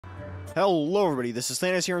Hello everybody, this is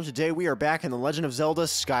Thannus here, and today we are back in The Legend of Zelda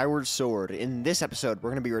Skyward Sword. In this episode, we're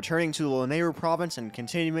going to be returning to the Lanayru province and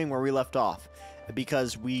continuing where we left off,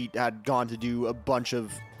 because we had gone to do a bunch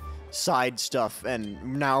of side stuff, and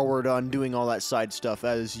now we're done doing all that side stuff,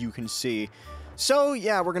 as you can see. So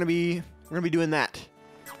yeah, we're going to be doing that.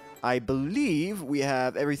 I believe we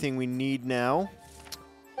have everything we need now.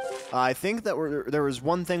 I think that there was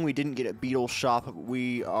one thing we didn't get at Beetle's shop.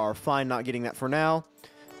 We are fine not getting that for now.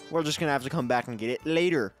 We're just gonna have to come back and get it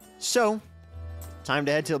later. So, time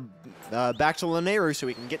to head to back to Lanayru so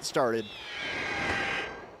we can get started.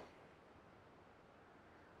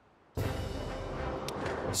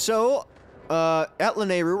 So, at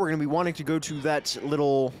Lanayru, we're gonna be wanting to go to that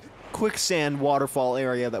little quicksand waterfall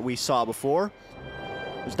area that we saw before.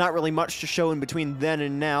 There's not really much to show in between then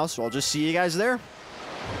and now, so I'll just see you guys there.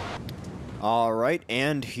 Alright,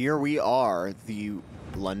 and here we are, the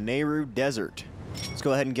Lanayru Desert. Let's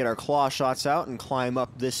go ahead and get our claw shots out and climb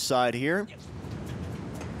up this side here.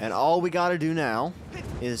 And all we gotta do now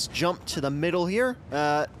is jump to the middle here,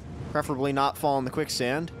 preferably not fall in the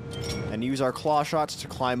quicksand, and use our claw shots to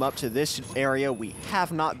climb up to this area we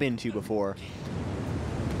have not been to before.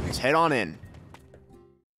 Let's head on in.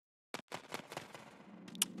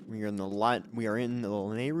 We are in the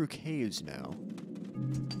Lanayru caves now.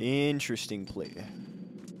 Interesting place.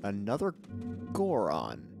 Another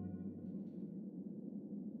Goron.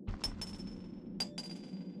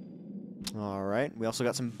 Alright, we also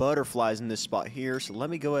got some butterflies in this spot here, so let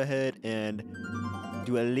me go ahead and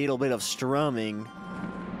do a little bit of strumming.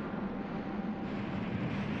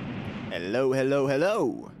 Hello, hello,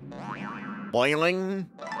 hello! Boiling!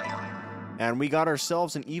 And we got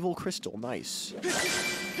ourselves an evil crystal, nice.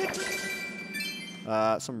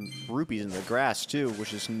 Some rupees in the grass too,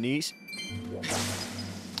 which is neat.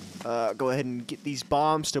 Go ahead and get these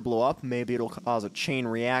bombs to blow up, maybe it'll cause a chain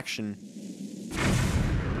reaction.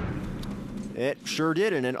 It sure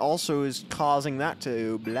did, and it also is causing that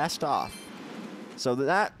to blast off. So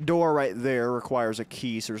that door right there requires a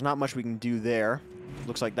key, so there's not much we can do there.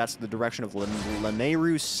 Looks like that's the direction of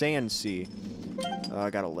Lanayru Sand Sea.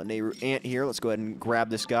 I got a Lanayru ant here. Let's go ahead and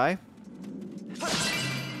grab this guy.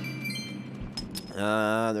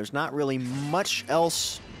 There's not really much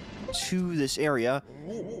else to this area.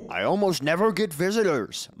 I almost never get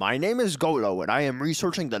visitors. My name is Golo, and I am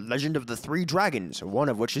researching the legend of the three dragons, one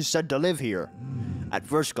of which is said to live here. At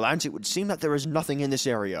first glance, it would seem that there is nothing in this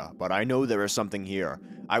area, but I know there is something here.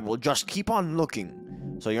 I will just keep on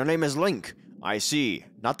looking. So your name is Link. I see.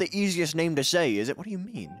 Not the easiest name to say, is it? What do you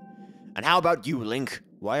mean? And how about you, Link?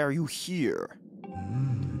 Why are you here?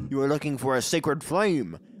 You are looking for a sacred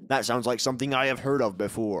flame. That sounds like something I have heard of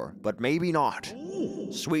before, but maybe not.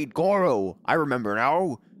 Sweet Goro, I remember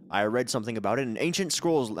now. I read something about it in ancient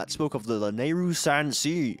scrolls that spoke of the Lanayru Sand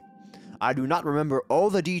Sea. I do not remember all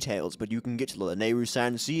the details, but you can get to the Lanayru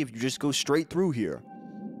Sand Sea if you just go straight through here.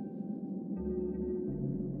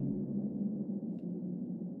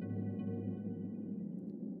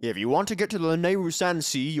 If you want to get to the Lanayru Sand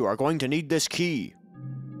Sea, you are going to need this key.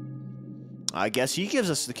 I guess he gives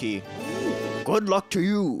us the key. Good luck to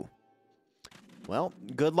you. Well,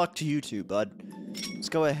 good luck to you too, bud. Let's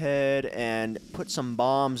go ahead and put some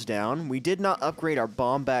bombs down. We did not upgrade our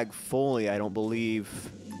bomb bag fully, I don't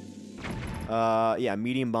believe. Yeah,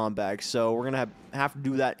 medium bomb bag. So we're gonna have to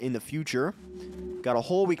do that in the future. Got a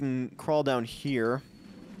hole we can crawl down here.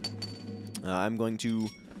 I'm going to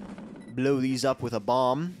blow these up with a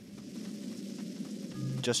bomb,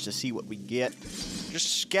 just to see what we get.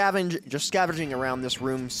 Just scavenging around this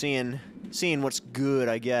room, seeing what's good,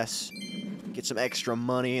 I guess. Get some extra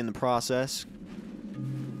money in the process.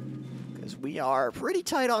 Because we are pretty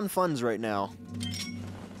tight on funds right now.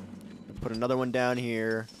 Put another one down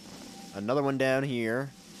here. Another one down here.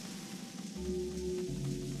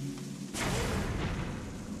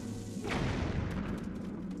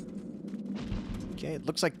 Okay, it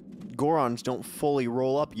looks like Gorons don't fully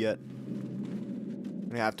roll up yet. I'm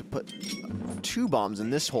gonna have to put 2 bombs in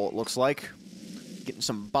this hole, it looks like. Getting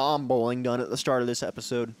some bomb bowling done at the start of this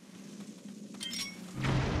episode.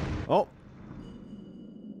 Oh.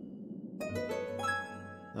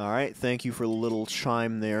 Alright, thank you for the little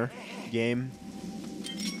chime there, game.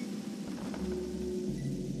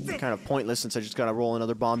 Kind of pointless since I just gotta roll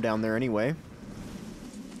another bomb down there anyway.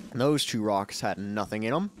 Those 2 rocks had nothing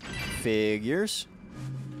in them. Figures.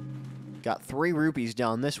 Got 3 rupees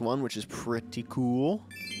down this one, which is pretty cool.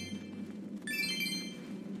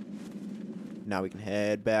 Now we can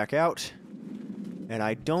head back out. And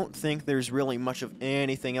I don't think there's really much of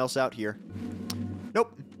anything else out here.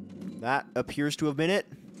 Nope. That appears to have been it.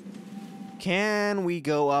 Can we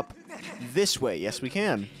go up this way? Yes, we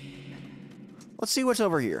can. Let's see what's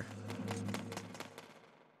over here.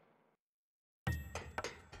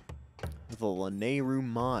 The Lanayru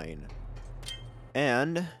mine.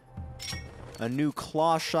 And a new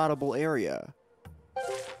claw-shottable area.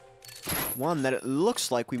 One that it looks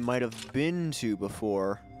like we might have been to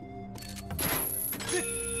before.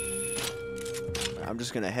 I'm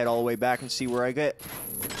just gonna head all the way back and see where I get.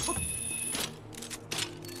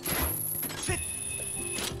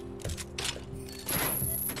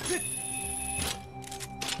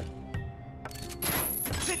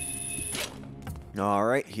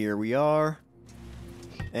 Alright, here we are.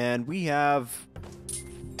 And we have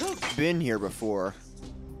been here before.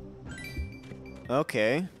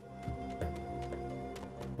 Okay.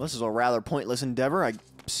 Well, this is a rather pointless endeavor. I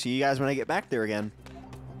see you guys when I get back there again.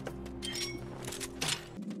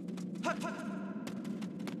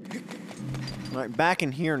 Alright, back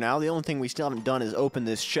in here now. The only thing we still haven't done is open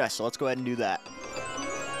this chest, so let's go ahead and do that.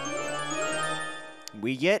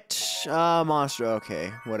 We get monster.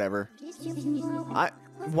 Okay, whatever.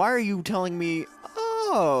 Why are you telling me?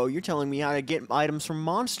 Oh, you're telling me how to get items from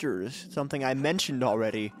monsters. Something I mentioned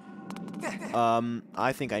already.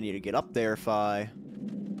 I think I need to get up there if I...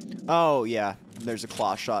 Oh, yeah. There's a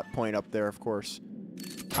claw shot point up there, of course.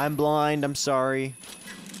 I'm blind. I'm sorry.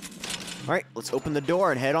 Alright, let's open the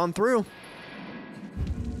door and head on through.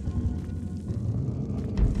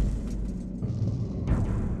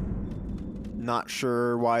 Not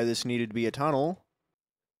sure why this needed to be a tunnel.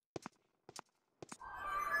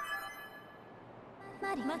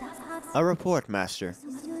 A report, Master.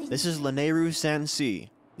 This is Lanayru Sand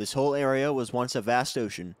Sea. This whole area was once a vast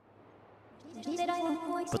ocean.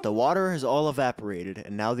 But the water has all evaporated,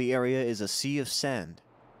 and now the area is a sea of sand.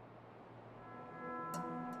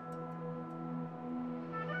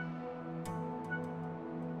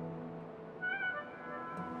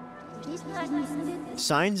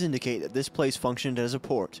 Signs indicate that this place functioned as a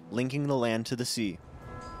port, linking the land to the sea.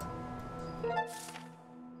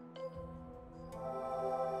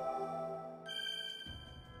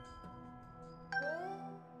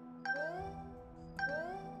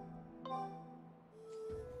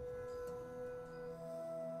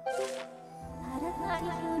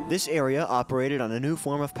 This area operated on a new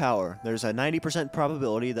form of power. There's a 90%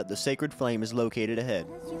 probability that the sacred flame is located ahead.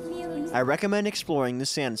 I recommend exploring the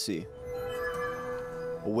Sand Sea.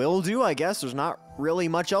 Will do, I guess. There's not really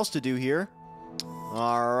much else to do here.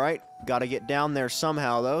 Alright, gotta get down there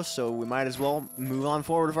somehow, though, so we might as well move on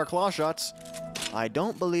forward with our claw shots. I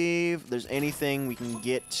don't believe there's anything we can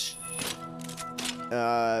get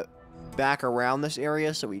back around this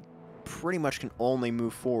area, so we pretty much can only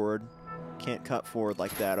move forward. Can't cut forward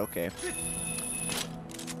like that, okay.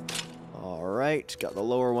 Alright, got the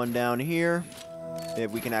lower one down here. If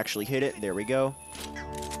we can actually hit it, there we go.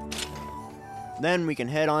 Then we can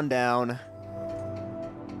head on down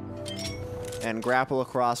and grapple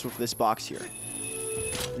across with this box here.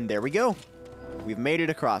 And there we go. We've made it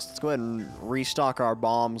across. Let's go ahead and restock our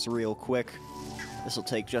bombs real quick. This will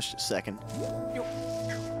take just a second.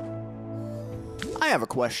 I have a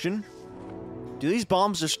question. Do these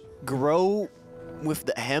bombs just grow with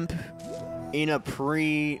the hemp in a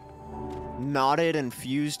pre-knotted and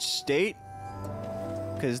fused state?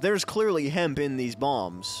 Because there's clearly hemp in these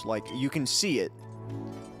bombs. Like, you can see it.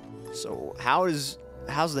 So, how's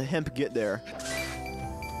the hemp get there?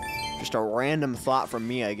 Just a random thought from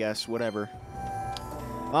me, I guess. Whatever.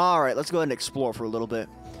 Alright, let's go ahead and explore for a little bit.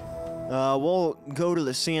 We'll go to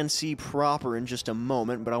the Sand Sea proper in just a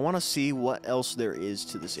moment, but I want to see what else there is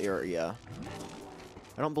to this area.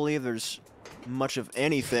 I don't believe there's much of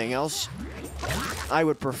anything else. I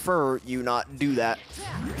would prefer you not do that.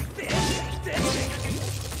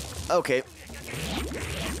 Okay.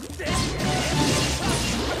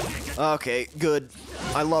 Okay, good.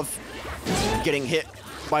 I love getting hit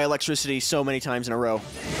by electricity so many times in a row.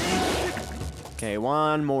 Okay,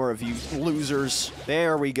 one more of you losers.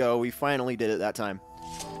 There we go. We finally did it that time.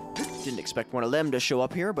 Didn't expect one of them to show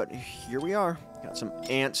up here, but here we are. Got some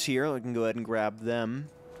ants here. I can go ahead and grab them.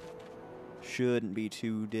 Shouldn't be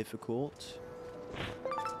too difficult.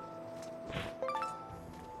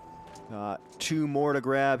 Got two more to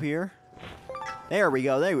grab here. There we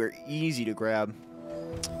go. They were easy to grab.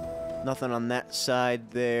 Nothing on that side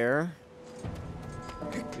there.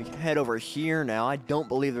 We can head over here now. I don't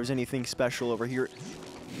believe there's anything special over here.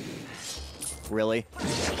 Really?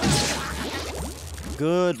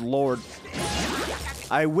 Good lord.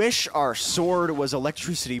 I wish our sword was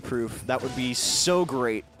electricity proof. That would be so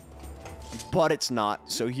great. But it's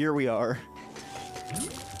not, so here we are.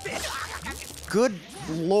 Good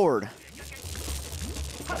lord.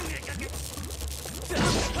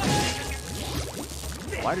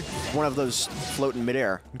 Why did one of those float in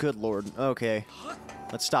midair? Good lord. Okay.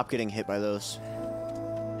 Let's stop getting hit by those.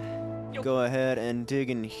 Go ahead and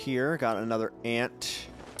dig in here. Got another ant.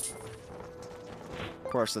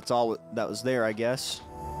 Of course, that's all that was there, I guess.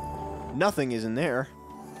 Nothing is in there.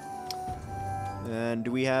 And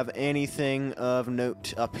do we have anything of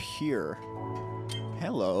note up here?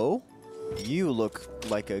 Hello. You look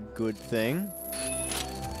like a good thing.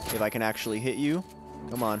 If I can actually hit you.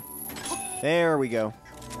 Come on. There we go.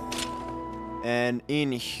 And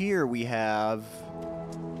in here we have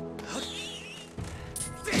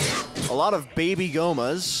a lot of baby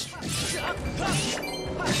gomas.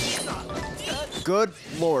 Good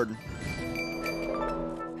lord.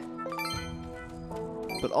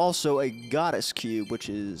 But also a goddess cube, which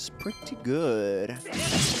is pretty good.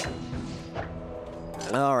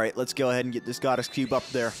 Alright, let's go ahead and get this goddess cube up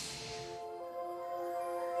there.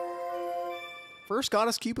 First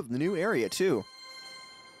goddess cube of the new area, too.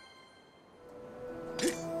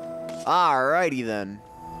 Alrighty then.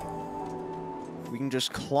 We can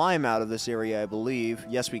just climb out of this area, I believe.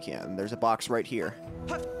 Yes, we can. There's a box right here.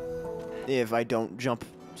 If I don't jump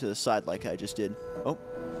to the side like I just did. Oh,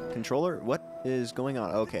 controller? What is going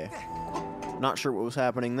on? Okay. Not sure what was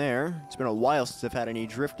happening there. It's been a while since I've had any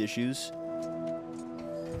drift issues.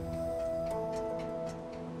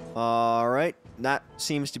 Alright, that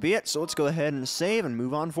seems to be it. So let's go ahead and save and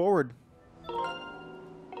move on forward.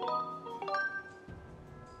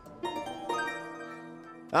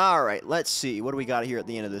 Alright, let's see. What do we got here at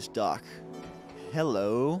the end of this dock?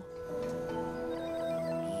 Hello.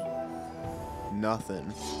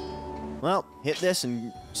 Nothing. Well, hit this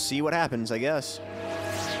and see what happens, I guess.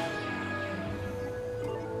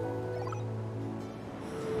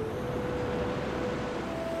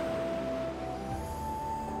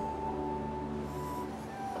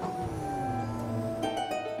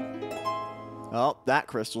 Oh, that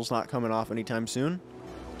crystal's not coming off anytime soon.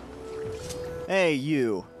 Hey,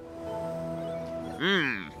 you.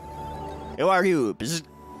 Who are you?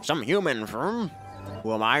 Some human from?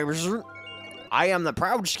 Who am I? I am the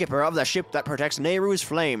proud skipper of the ship that protects Nayru's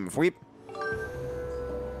flame. Fweep.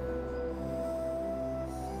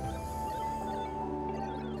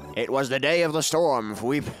 It was the day of the storm,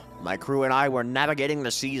 Fweep. My crew and I were navigating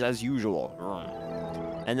the seas as usual.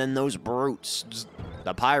 And then those brutes,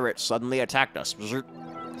 the pirates, suddenly attacked us.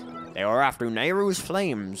 They were after Nayru's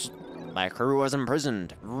flames. My crew was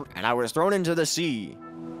imprisoned, and I was thrown into the sea.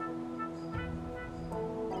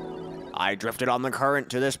 I drifted on the current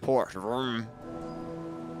to this port.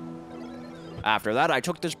 After that, I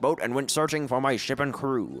took this boat and went searching for my ship and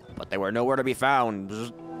crew, but they were nowhere to be found.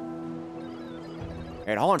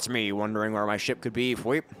 It haunts me, wondering where my ship could be,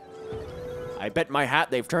 Fweep. I bet my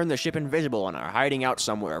hat they've turned the ship invisible and are hiding out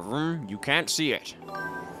somewhere. You can't see it.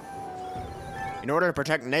 In order to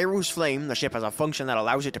protect Nayru's flame, the ship has a function that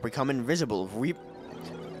allows it to become invisible.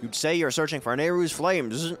 You'd say you're searching for Nayru's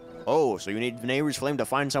flames. Oh, so you need Nayru's flame to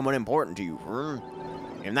find someone important to you.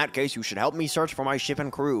 In that case, you should help me search for my ship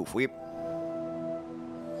and crew.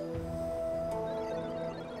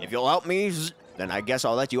 If you'll help me, then I guess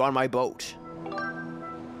I'll let you on my boat.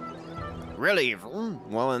 Really?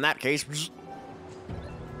 Well, in that case...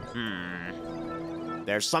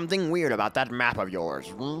 There's something weird about that map of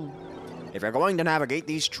yours. If you're going to navigate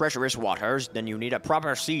these treacherous waters, then you need a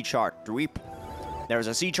proper sea chart, Dweep. There's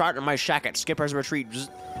a sea chart in my shack at Skipper's Retreat.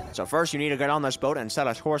 So first you need to get on this boat and set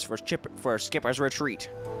a course for Skipper's Retreat.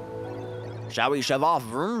 Shall we shove off,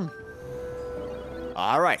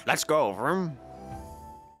 Alright, let's go,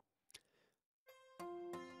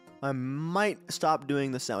 I might stop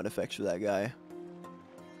doing the sound effects for that guy.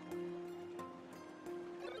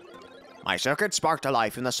 My circuit sparked to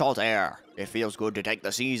life in the salt air. It feels good to take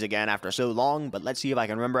the seas again after so long, but let's see if I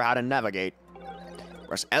can remember how to navigate.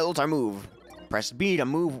 Press L to move. Press B to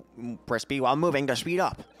move. Press B while moving to speed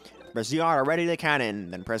up. Press ZR to ready the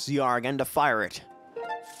cannon, then press ZR again to fire it.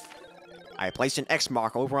 I placed an X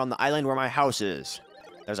mark over on the island where my house is.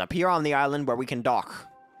 There's a pier on the island where we can dock.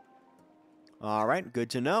 Alright,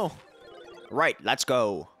 good to know. Right, let's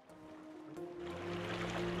go.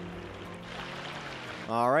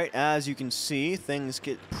 Alright, as you can see, things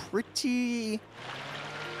get pretty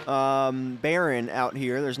barren out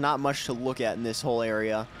here. There's not much to look at in this whole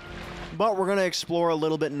area. But we're going to explore a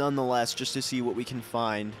little bit nonetheless, just to see what we can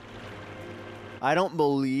find. I don't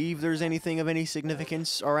believe there's anything of any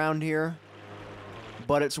significance around here,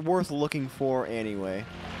 but it's worth looking for anyway.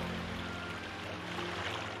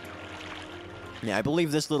 Yeah, I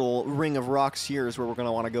believe this little ring of rocks here is where we're going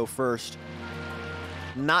to want to go first.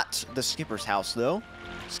 Not the skipper's house, though.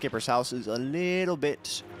 Skipper's house is a little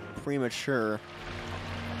bit premature.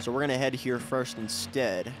 So we're going to head here first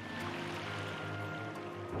instead.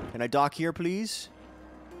 Can I dock here, please?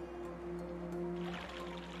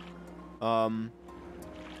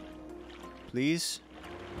 Please?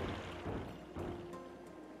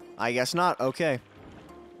 I guess not. Okay.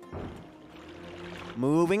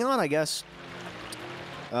 Moving on, I guess.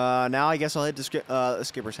 Now I guess I'll head to the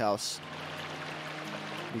skipper's house.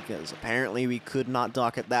 Because apparently we could not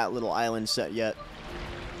dock at that little island set yet.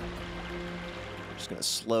 Just gonna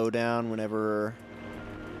slow down whenever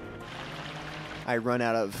I run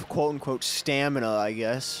out of quote-unquote stamina, I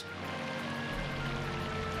guess.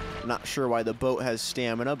 Not sure why the boat has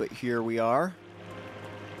stamina, but here we are.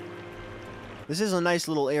 This is a nice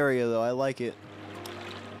little area, though. I like it.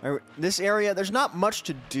 This area, there's not much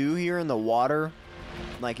to do here in the water.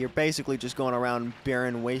 Like, you're basically just going around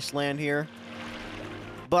barren wasteland here.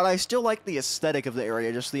 But I still like the aesthetic of the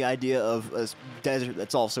area, just the idea of a desert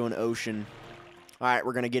that's also an ocean. Alright,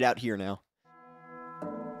 we're gonna get out here now.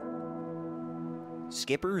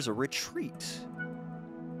 Skipper's retreat.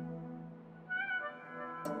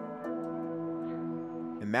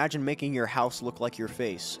 Imagine making your house look like your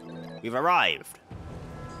face. We've arrived.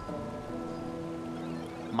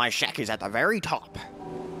 My shack is at the very top.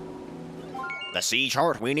 The sea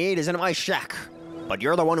chart we need is in my shack, but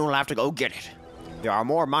you're the one who'll have to go get it. There are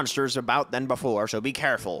more monsters about than before, so be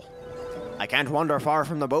careful. I can't wander far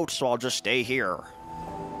from the boat, so I'll just stay here.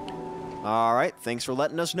 Alright, thanks for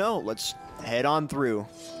letting us know. Let's head on through.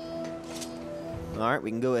 Alright, we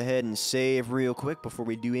can go ahead and save real quick before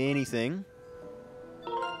we do anything.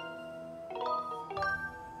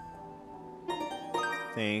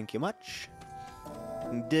 Thank you much.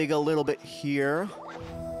 Dig a little bit here.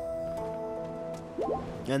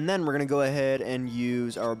 And then we're going to go ahead and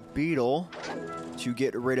use our beetle to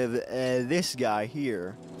get rid of this guy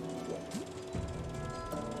here.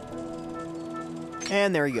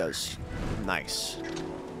 And there he goes. Nice.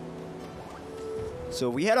 So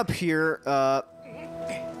we head up here.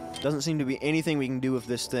 Doesn't seem to be anything we can do with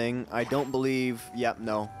this thing. I don't believe... Yep,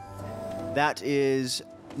 no. That is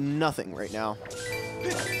nothing right now.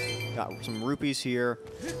 Got some rupees here.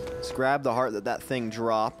 Let's grab the heart that thing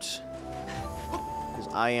dropped. Because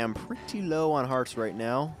I am pretty low on hearts right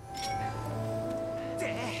now.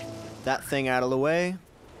 That thing out of the way.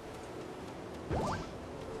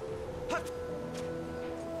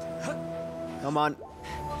 Come on.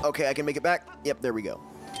 Okay, I can make it back. Yep, there we go.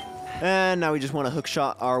 And now we just want to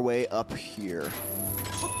hookshot our way up here.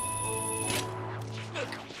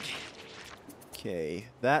 Okay,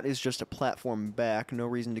 that is just a platform back. No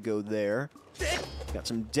reason to go there. Got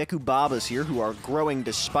some Dekubabas here who are growing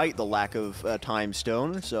despite the lack of time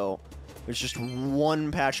stone. So there's just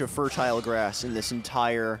one patch of fertile grass in this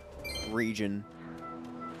entire region.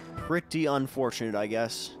 Pretty unfortunate, I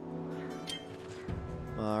guess.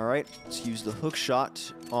 Alright, let's use the hook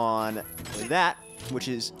shot on that, which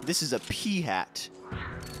is... This is a P-hat.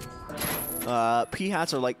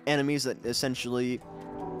 P-hats are like enemies that essentially...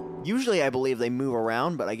 Usually, I believe they move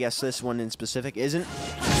around, but I guess this one in specific isn't.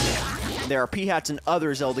 There are P-hats in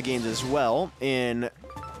other Zelda games as well, and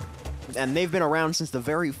they've been around since the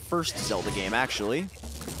very first Zelda game, actually.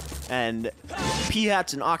 And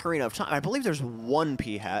P-hats in Ocarina of Time, I believe there's one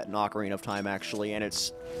P-hat in Ocarina of Time, actually, and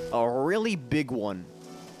it's a really big one.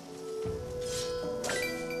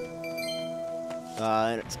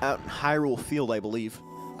 And it's out in Hyrule Field, I believe.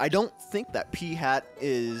 I don't think that P-hat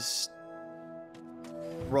is...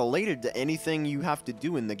 related to anything you have to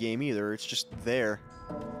do in the game either. It's just there.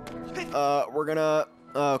 We're gonna...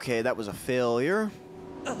 Okay, that was a failure.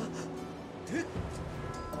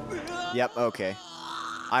 Yep, okay.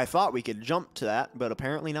 I thought we could jump to that, but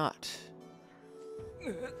apparently not.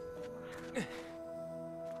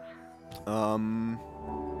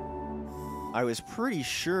 I was pretty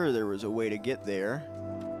sure there was a way to get there.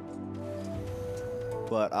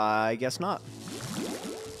 But I guess not.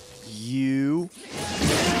 You...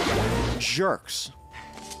 jerks.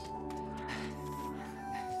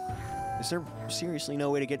 Is there seriously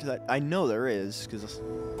no way to get to that? I know there is, because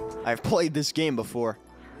I've played this game before.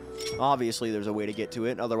 Obviously there's a way to get to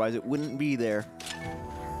it, otherwise it wouldn't be there.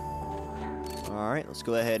 Alright, let's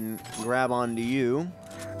go ahead and grab onto you.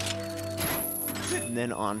 And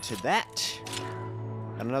then onto that.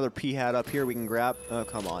 Got another P-hat up here we can grab. Oh,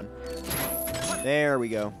 come on. There we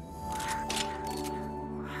go.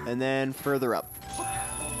 And then further up.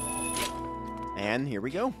 And here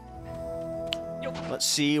we go. Let's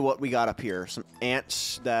see what we got up here. Some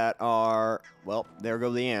ants that are... Well, there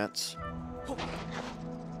go the ants.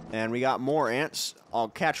 And we got more ants. I'll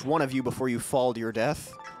catch one of you before you fall to your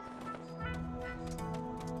death.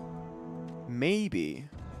 Maybe.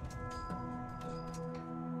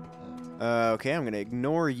 Okay, I'm gonna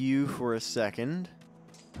ignore you for a second.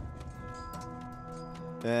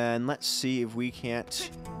 And let's see if we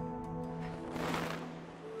can't...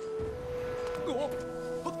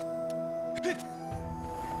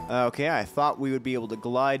 Okay, I thought we would be able to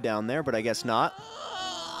glide down there, but I guess not.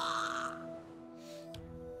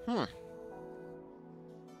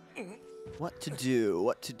 What to do?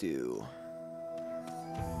 What to do?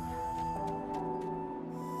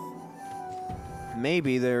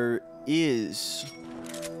 Maybe there is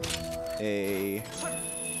a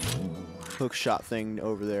hookshot thing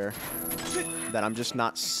over there that I'm just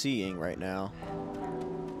not seeing right now.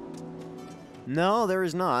 No, there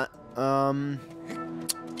is not.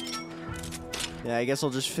 Yeah, I guess I'll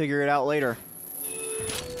just figure it out later.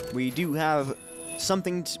 We do have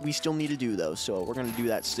something we still need to do, though, so we're gonna do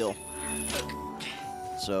that still.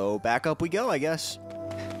 So, back up we go, I guess.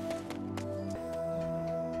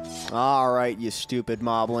 Alright, you stupid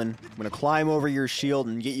moblin. I'm gonna climb over your shield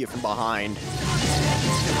and get you from behind.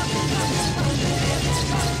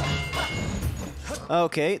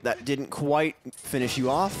 Okay, that didn't quite finish you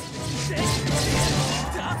off.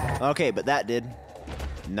 Okay, but that did.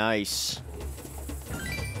 Nice.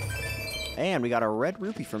 And we got a red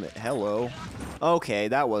rupee from it. Hello. Okay,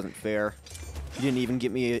 that wasn't fair. You didn't even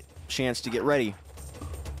give me a chance to get ready.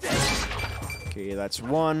 Okay, that's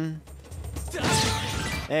one.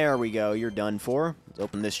 There we go. You're done for. Let's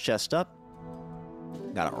open this chest up.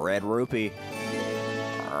 Got a red rupee.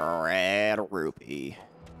 Red rupee.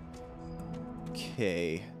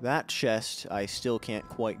 Okay, that chest I still can't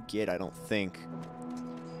quite get, I don't think.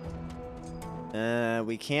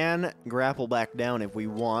 We can grapple back down if we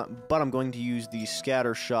want, but I'm going to use the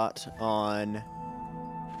scatter shot on...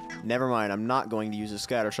 Never mind, I'm not going to use a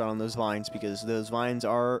scatter shot on those vines because those vines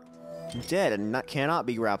are dead and cannot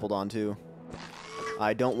be grappled onto.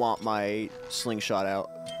 I don't want my slingshot out.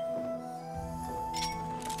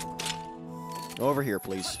 Over here,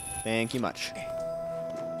 please. Thank you much.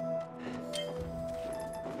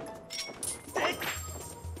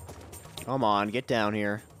 Come on, get down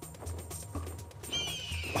here.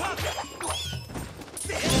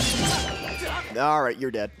 Alright,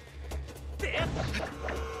 you're dead.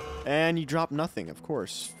 And you drop nothing, of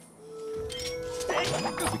course.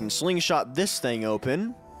 We can slingshot this thing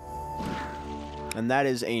open. And that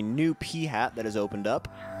is a new pea hat that has opened up.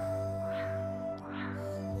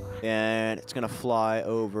 And it's going to fly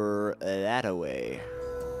over that away.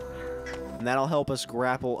 And that'll help us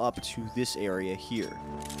grapple up to this area here.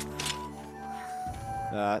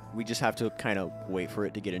 We just have to kind of wait for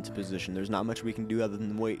it to get into position. There's not much we can do other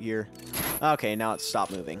than wait here. Okay, now it's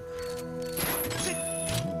stopped moving.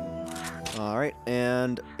 Alright,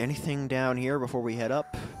 and anything down here before we head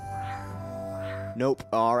up? Nope.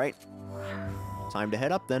 Alright. Time to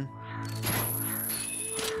head up then.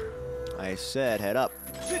 I said head up.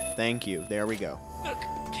 Thank you. There we go.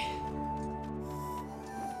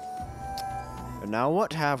 And now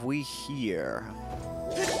what have we here?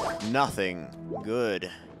 Nothing. Good.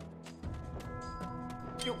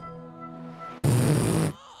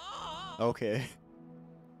 Okay.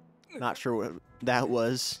 Not sure what that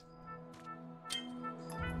was.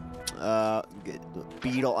 Get the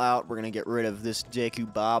beetle out. We're gonna get rid of this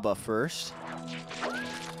Deku Baba first.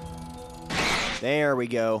 There we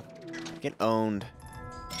go. Get owned.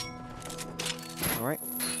 Alright.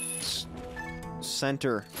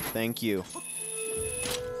 Center. Thank you.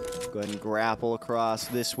 Go ahead and grapple across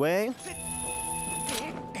this way.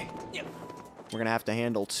 We're gonna have to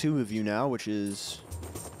handle two of you now, which is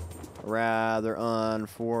rather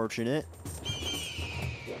unfortunate.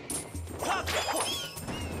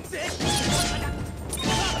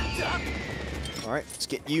 Alright, let's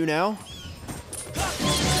get you now.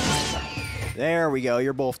 There we go,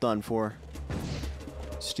 you're both done for.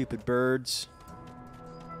 Stupid birds.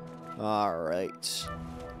 Alright.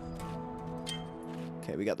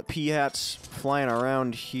 Okay, we got the pea hats flying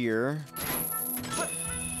around here.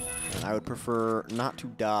 I would prefer not to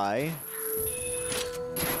die.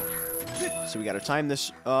 So we gotta time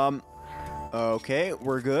this. Okay,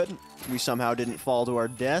 we're good. We somehow didn't fall to our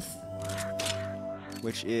death,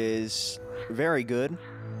 which is very good.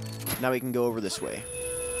 Now we can go over this way.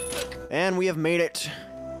 And we have made it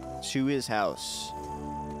to his house.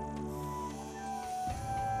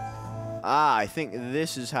 Ah, I think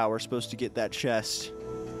this is how we're supposed to get that chest.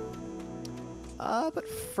 But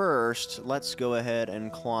first, let's go ahead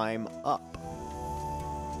and climb up.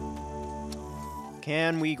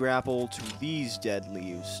 Can we grapple to these dead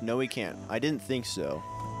leaves? No, we can't. I didn't think so.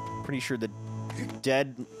 Pretty sure the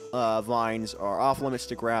dead vines are off limits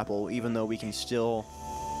to grapple, even though we can still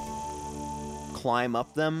climb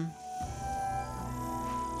up them.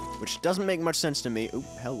 which doesn't make much sense to me. Ooh,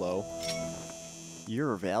 hello.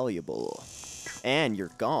 You're valuable. And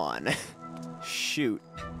you're gone. Shoot.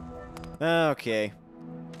 Okay.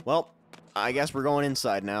 Well, I guess we're going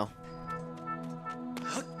inside now.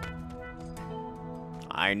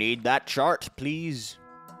 I need that chart, please.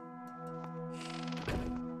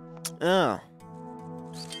 Oh.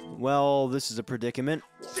 Well, this is a predicament.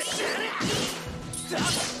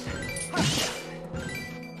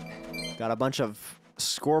 Got a bunch of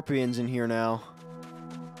scorpions in here now.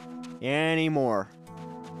 Any more?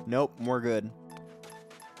 Nope, we're good.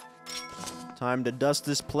 Time to dust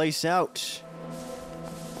this place out.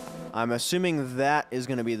 I'm assuming that is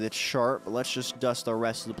going to be the chart, but let's just dust the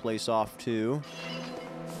rest of the place off too.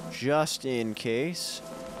 Just in case.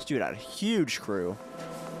 This dude had a huge crew.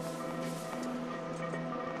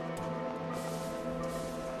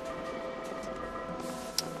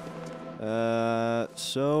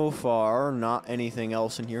 So far, not anything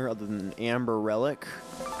else in here other than an amber relic,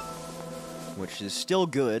 which is still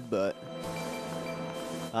good, but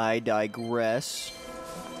I digress.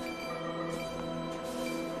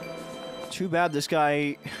 Too bad this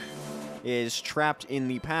guy is trapped in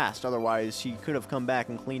the past, otherwise he could have come back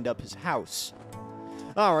and cleaned up his house.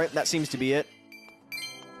 Alright, that seems to be it.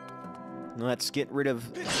 Let's get rid of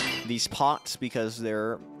these pots because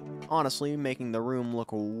they're honestly making the room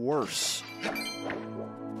look worse.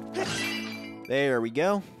 There we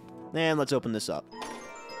go. And let's open this up.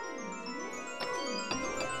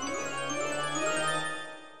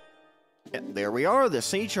 Yeah, there we are, the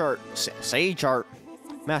sea chart. Sea chart.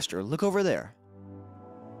 Master, look over there.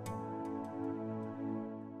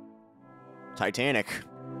 Titanic.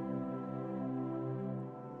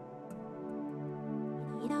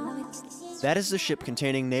 That is the ship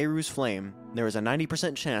containing Nehru's flame. There is a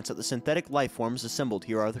 90% chance that the synthetic life forms assembled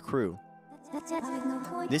here are the crew.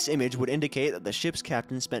 This image would indicate that the ship's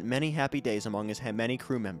captain spent many happy days among his many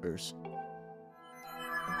crew members.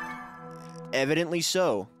 Evidently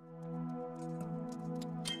so.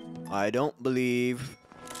 I don't believe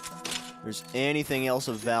there's anything else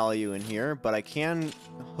of value in here, but I can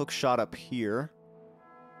hook shot up here.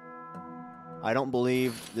 I don't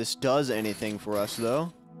believe this does anything for us,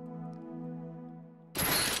 though.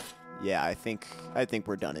 Yeah, I think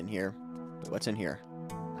we're done in here. What's in here?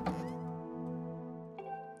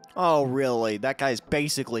 Oh, really? That guy's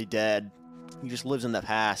basically dead. He just lives in the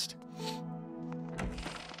past.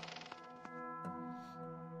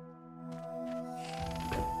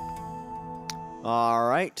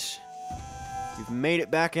 Alright. We've made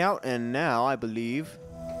it back out, and now, I believe,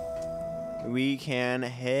 we can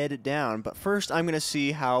head down. But first, I'm going to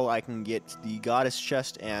see how I can get the goddess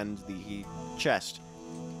chest and the chest.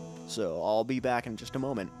 So, I'll be back in just a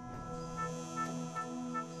moment.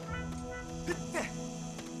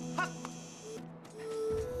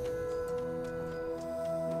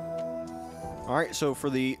 Alright, so for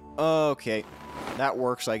the... Okay, that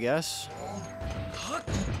works, I guess.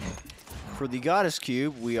 For the goddess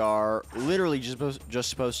cube, we are literally just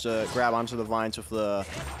supposed to grab onto the vines with the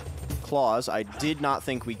claws. I did not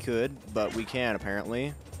think we could, but we can,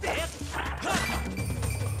 apparently.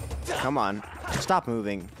 Come on. Stop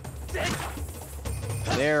moving.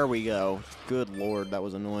 There we go. Good lord, that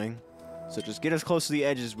was annoying. So just get as close to the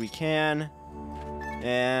edge as we can.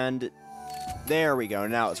 And there we go.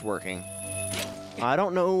 Now it's working. I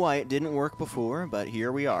don't know why it didn't work before, but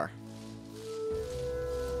here we are.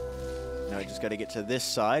 Now we just got to get to this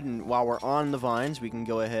side, and while we're on the vines, we can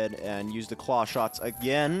go ahead and use the claw shots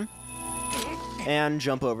again, and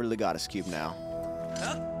jump over to the goddess cube now.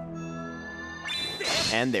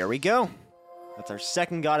 And there we go. That's our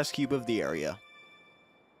second goddess cube of the area.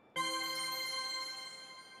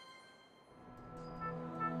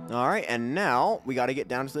 Alright, and now we got to get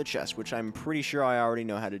down to the chest, which I'm pretty sure I already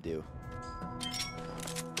know how to do.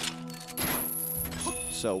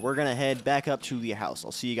 So we're going to head back up to the house.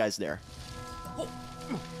 I'll see you guys there.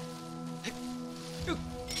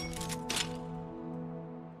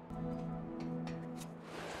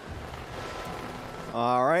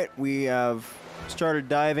 Alright, we have started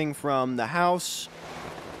diving from the house.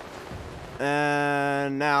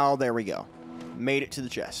 And now, there we go. Made it to the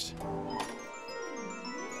chest.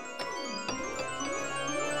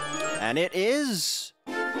 And it is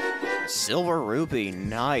silver rupee.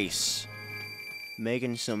 Nice.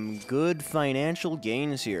 Making some good financial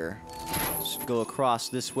gains here. Let's go across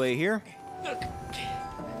this way here.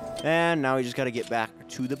 And now we just got to get back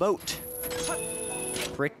to the boat.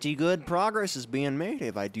 Pretty good progress is being made,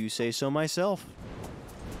 if I do say so myself.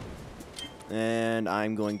 And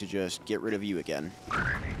I'm going to just get rid of you again.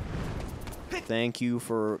 Thank you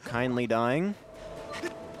for kindly dying.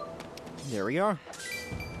 There we are.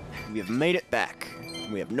 We have made it back.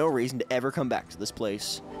 We have no reason to ever come back to this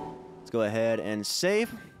place. Let's go ahead and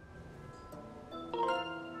save.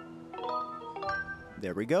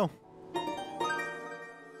 There we go.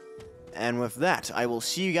 And with that, I will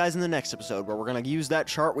see you guys in the next episode, where we're going to use that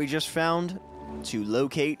chart we just found to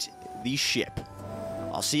locate the ship.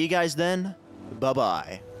 I'll see you guys then.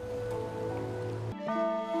 Bye-bye.